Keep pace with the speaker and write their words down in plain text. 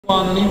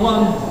And he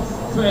won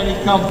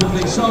fairly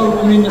comfortably. So,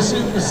 I mean, the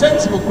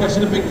sensible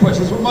question, the big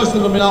question, is what most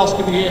of them have been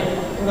asking me here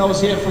when I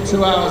was here for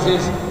 2 hours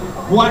is,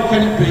 why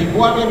can it be?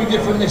 Why will it be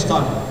different this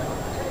time?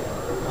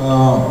 You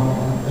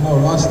know,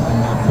 last time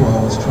I thought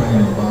I was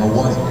training, but I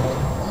wasn't.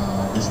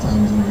 This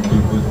time was going to be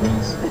big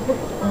difference.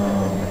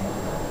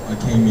 I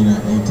came in at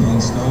 18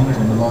 stones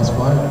on the last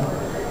fight,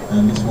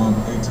 and this one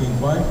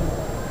 18.5,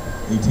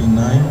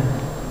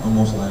 18.9,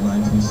 almost like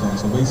 19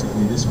 stones. So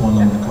basically, this one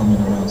I'm going to come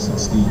in around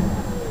 16.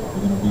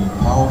 We're going to be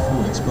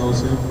powerful,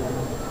 explosive,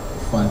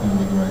 fight going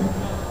to be great.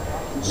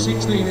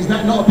 16, is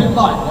that not a bit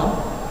light, no?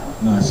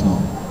 No, it's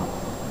not.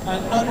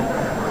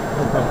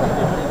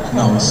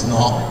 No, it's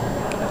not.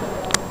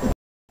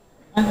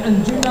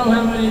 And do you know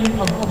how many,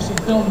 obviously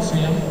Don's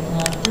here, do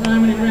you know how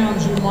many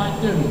rounds you might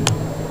do?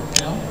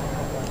 Yeah?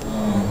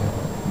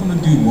 I'm going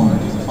to do one,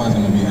 because the fight's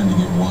going to be ending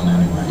in one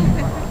anyway.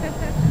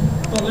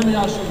 Well, let me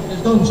ask you,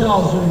 there's Don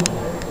Charles, who's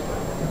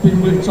been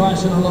with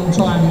Tyson a long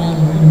time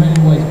in many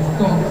ways.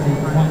 Don, who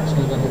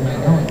actually doesn't make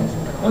noise.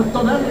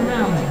 Don, how many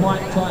rounds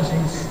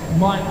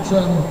might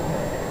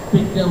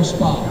Big Del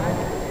spar?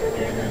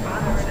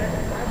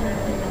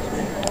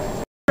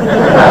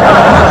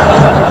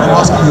 I'm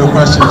asking you a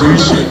question, do you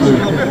shoot Lou?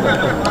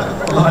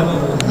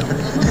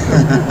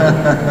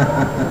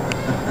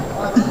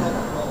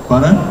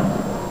 Pardon?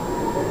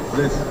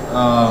 This,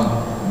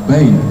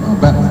 Bane,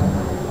 Batman.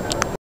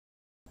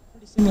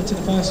 Pretty similar to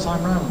the first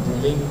time round,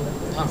 really.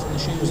 Apart from the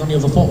shoe was on the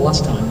other foot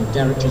last time with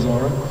Derek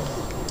Chisora.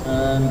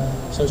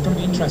 So it's going to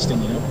be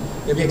interesting, you know.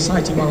 It'll be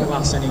exciting while it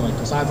lasts anyway,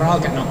 because either I'll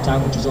get knocked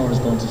out or Chisora's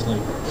going to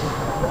sleep.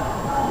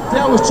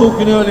 Dale was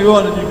talking earlier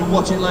on, and you can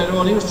watch it later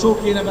on, he was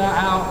talking about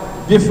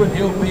how different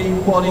he'll be,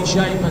 body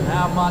shape, and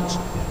how much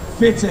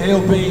fitter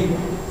he'll be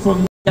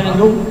from the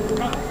angle.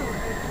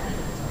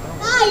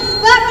 Nice,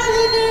 what will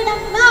you do the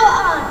belt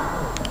on?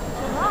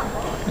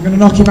 I'm going to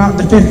knock him out in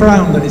the 5th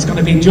round, and it's going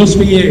to be just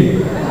for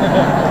you.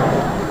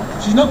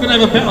 She's not going to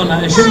have a bet on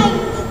that, is she?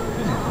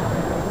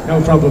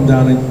 No problem,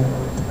 darling.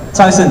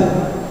 Tyson,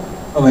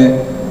 oh wait,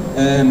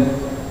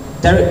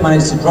 Derek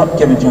managed to drop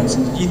Kevin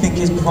Johnson. Do you think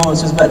his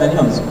performance was better than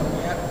yours?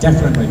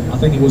 Definitely. I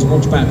think it was a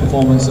much better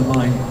performance than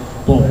mine,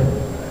 but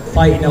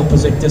fighting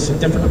opposite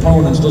different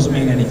opponents doesn't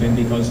mean anything,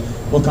 because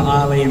look at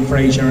Ali and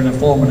Frazier and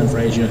Foreman and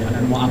Frazier, and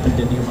then what happened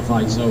in the other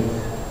fight. So,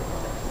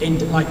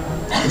 like,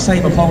 the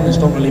same opponents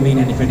don't really mean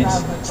anything.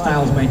 It's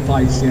styles make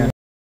fights, yeah.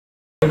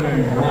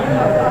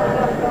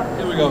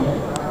 Here we go.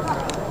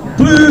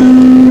 Blue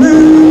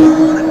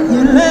moon,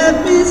 you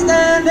left me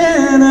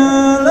standing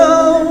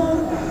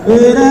alone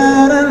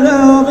without a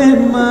love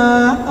in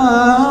my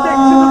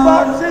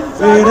heart,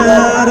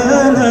 without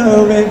a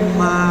love in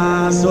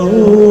my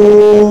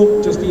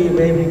soul. Just for you,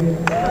 baby.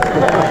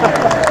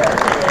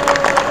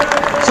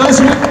 So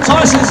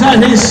Tyson's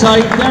had his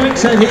say,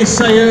 Derek's had his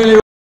say earlier.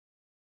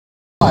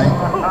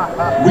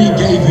 We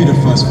gave you the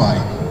first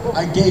fight.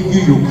 I gave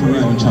you your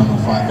career on Channel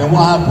 5. And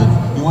what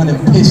happened? You went and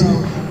pissed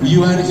it.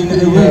 You had it in the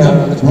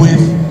arena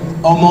with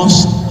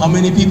almost how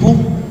many people?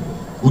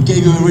 We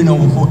gave you an arena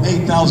for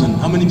 8,000.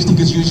 How many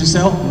tickets you usually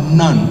sell?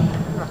 None.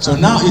 So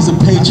now it's a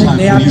pay chance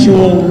the for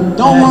actual you.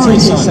 Don't worry,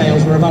 ticket son.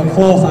 sales were about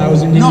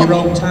 4,000 in your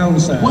own town,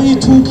 sir. What are you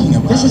talking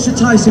about? This is the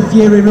Tyson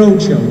Fury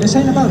Roadshow. This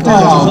ain't about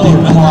Derek. Oh, be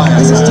quiet.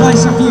 This is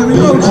Tyson Fury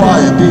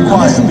Roadshow. Be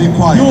quiet, be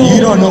quiet.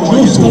 You don't know what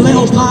you're talking about. Just a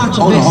little part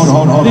of this.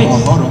 Hold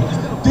on.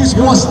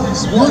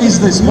 What is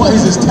this?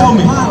 Tell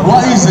me.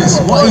 What is this?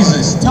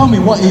 Tell me,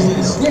 what is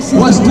this?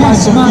 What's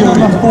Tyson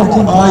Fury?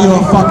 Oh,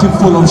 you're fucking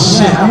full of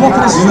shit. I'm not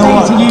going to say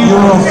to you.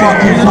 You're a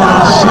fucking full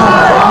of shit.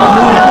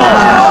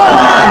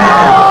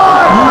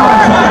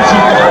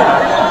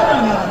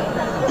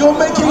 You're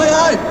making it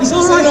hype. This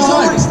ain't no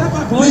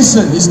hype.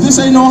 Listen, this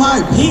ain't no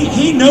hype.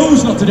 He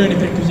knows not to do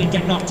anything because he'd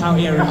get knocked out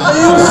here. Are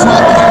you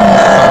fucking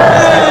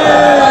mad?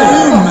 Are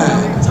you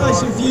mad?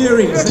 Tyson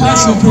Fury.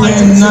 Tyson Fury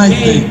ain't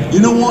nothing. You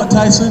know what,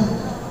 Tyson?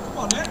 Come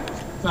on, man.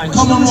 Thanks.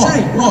 Come on, what? What are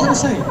you going to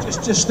say?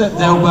 Just step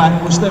Del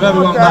back. We'll step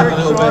everyone back a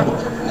little bit.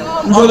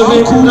 I'm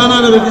cool.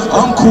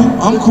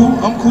 I'm cool.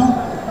 I'm cool.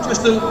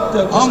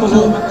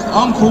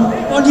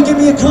 Why don't you give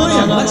me a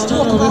career? Let's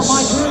talk about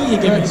my career you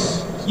give me.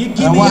 You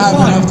give me a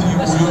fight.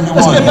 fight.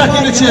 Let's get back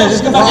in the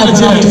chairs.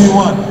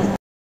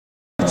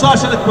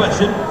 Tyson, a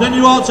question, then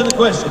you answer the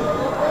question.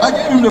 I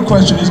gave him the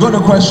question. He's got the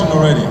question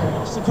already.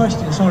 What's the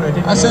question? Sorry, I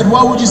didn't I said,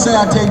 why would you say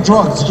I take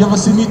drugs? Did you ever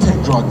see me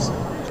take drugs?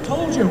 I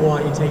told you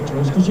why you take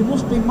drugs, because you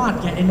must be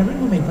mad getting in the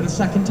ring with me for the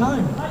second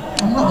time.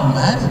 I'm not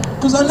mad,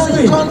 because I know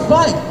you can't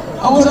fight.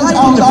 I was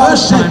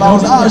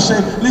out of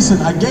shape. Listen,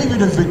 I gave you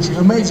the victory.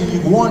 Amazing.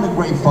 You won a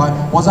great fight.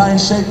 Was I in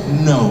shape?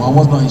 No, I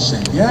was not in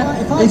shape. Yeah?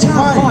 It's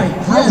fine.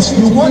 Yes,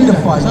 you won the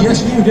fight.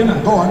 Yes, you did.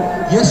 Go on.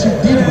 Yes, you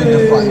did win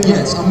the fight.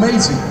 Yes,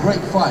 amazing.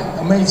 Great fight.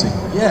 Amazing.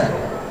 Yeah.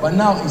 But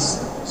now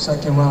it's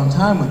second round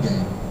time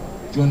again.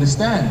 Do you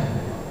understand?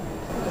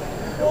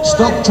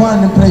 Stop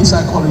trying to play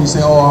psychology.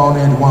 Say, oh, I only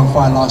had one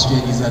fight last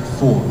year. He's at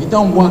 4. It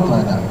don't work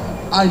like that.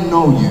 I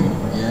know you.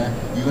 Yeah?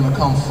 You're gonna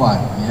come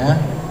fight. Yeah?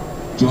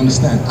 Do you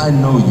understand? I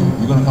know you.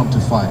 You're going to come to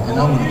fight, and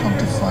I'm going to come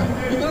to fight.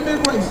 It's going to be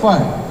a great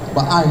fight.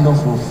 But I know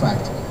for a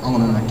fact, I'm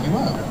gonna knock you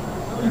out.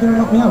 You're gonna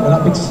knock me out with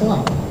that big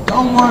slap?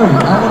 Don't worry,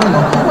 I'm gonna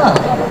knock you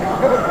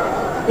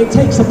out. It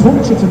takes a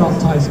puncher to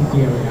knock Tyson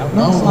Fury out.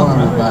 Don't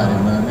worry about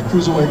it, man. The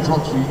cruiserweight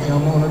drops you,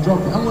 I'm gonna drop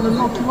you. I'm gonna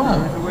knock you out.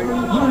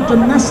 You're a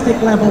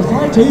domestic level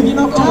fighter, you're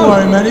knocked out. Don't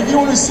worry, man. If you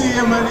want to see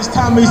him, man, it's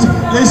time.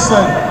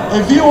 Listen,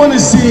 if you want to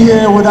see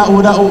here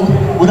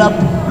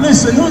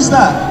listen, who's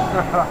that?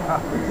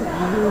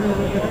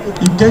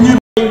 Can you?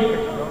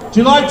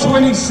 July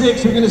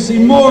 26th, we're going to see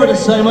more of the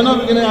same. I know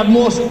we're going to have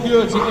more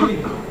security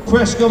in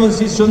press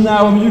conferences from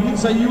now on. You can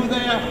say you were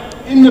there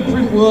in the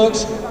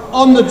Printworks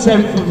on the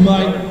 10th of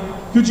May.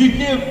 Could you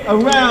give a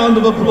round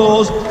of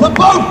applause for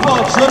both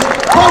boxers?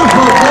 Both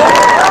of them.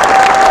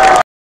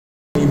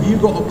 If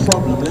you've got a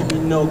problem, let me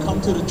know. Come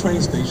to the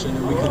train station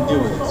and we can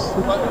deal with this.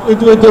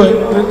 We'll do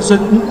it.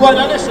 Listen, right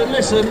now,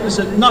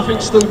 listen. Nothing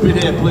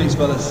stupid here, please,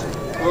 fellas.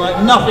 All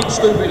right, nothing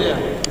stupid here.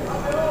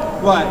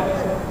 Right.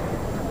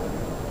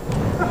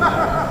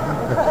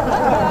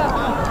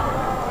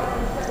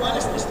 Right,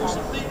 let's do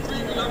some deep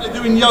breathing like they're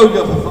doing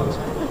yoga for fuck's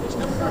sake.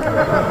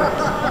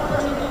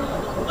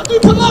 I do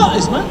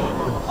Pilates, man.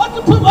 I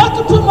can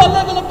put my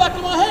leg on the back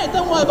of my head.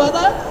 Don't worry about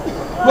that.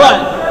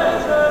 Right.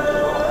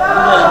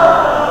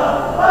 Yeah.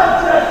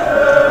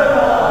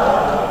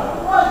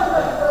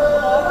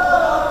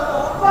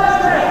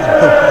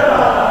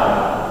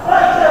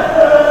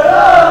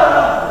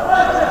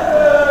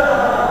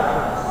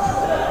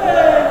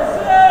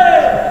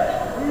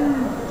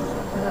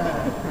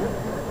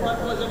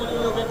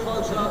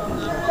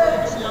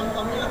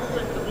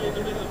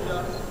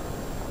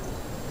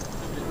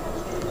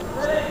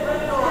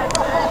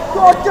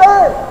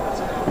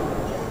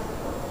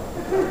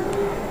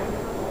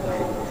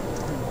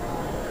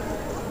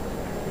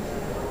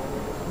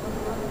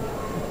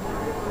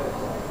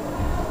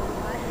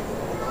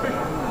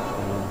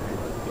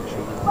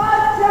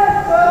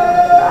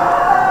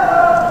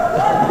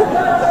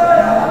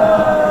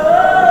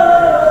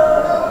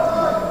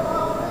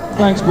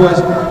 Thanks,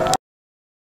 boys.